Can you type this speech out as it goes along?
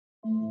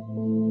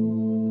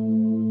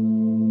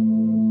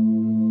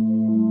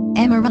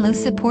Amaryllo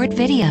support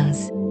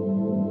videos.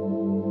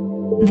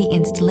 The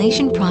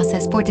installation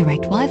process for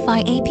direct Wi-Fi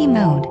AP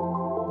mode.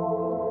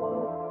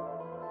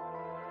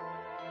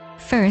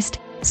 First,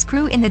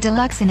 screw in the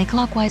Deluxe in a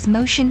clockwise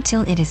motion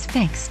till it is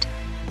fixed.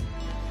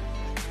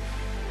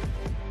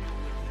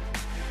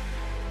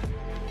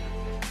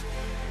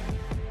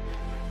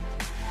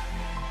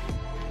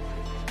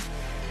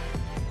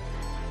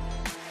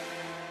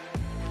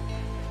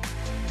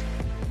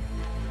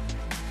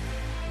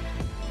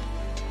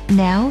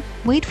 Now,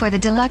 wait for the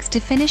Deluxe to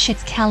finish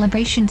its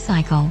calibration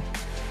cycle.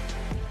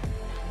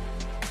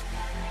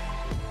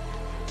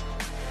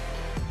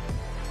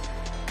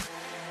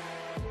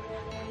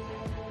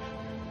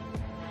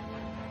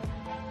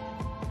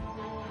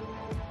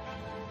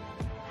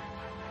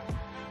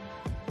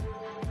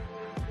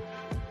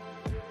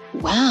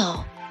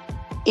 Wow!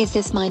 Is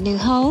this my new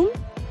home?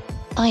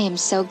 I am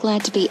so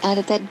glad to be out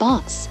of that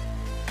box.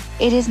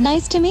 It is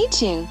nice to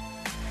meet you.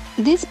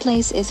 This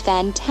place is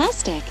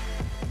fantastic.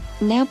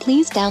 Now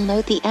please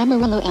download the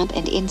Amaryllo app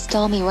and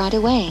install me right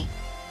away.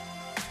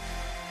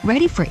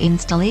 Ready for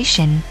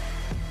installation.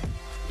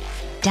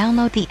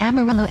 Download the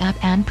Amaryllo app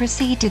and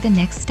proceed to the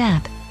next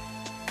step.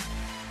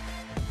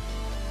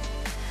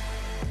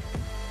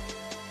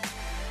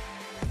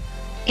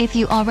 If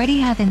you already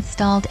have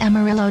installed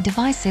Amaryllo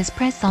devices,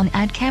 press on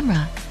Add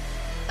Camera.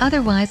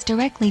 Otherwise,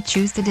 directly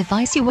choose the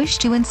device you wish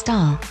to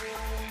install.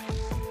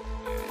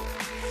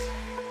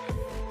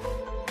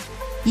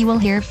 You will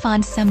here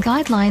find some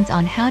guidelines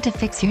on how to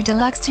fix your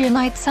Deluxe to your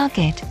light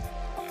socket.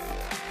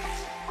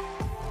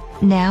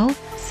 Now,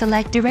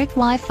 select Direct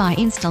Wi-Fi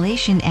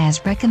installation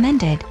as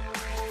recommended.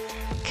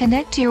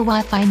 Connect to your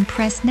Wi-Fi and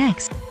press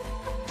Next.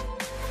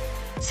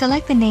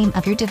 Select the name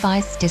of your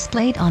device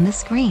displayed on the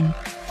screen.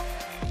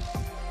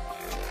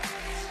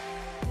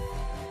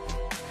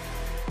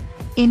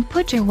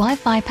 Input your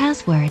Wi-Fi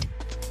password.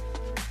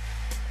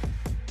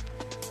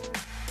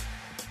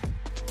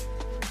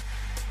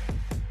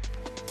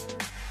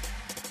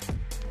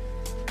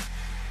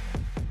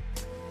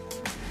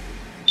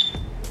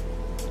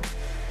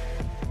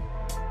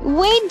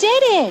 We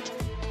did it!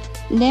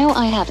 Now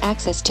I have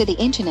access to the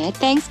internet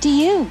thanks to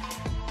you.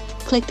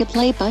 Click the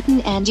play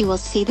button and you will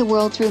see the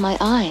world through my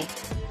eye.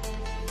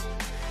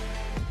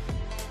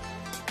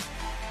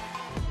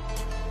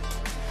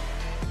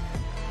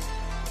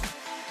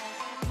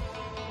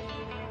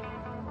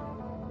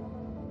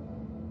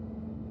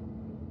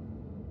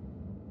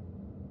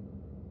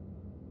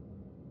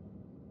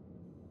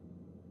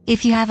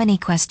 If you have any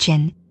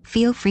question,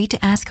 feel free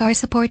to ask our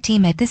support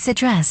team at this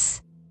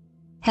address.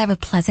 Have a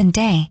pleasant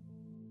day.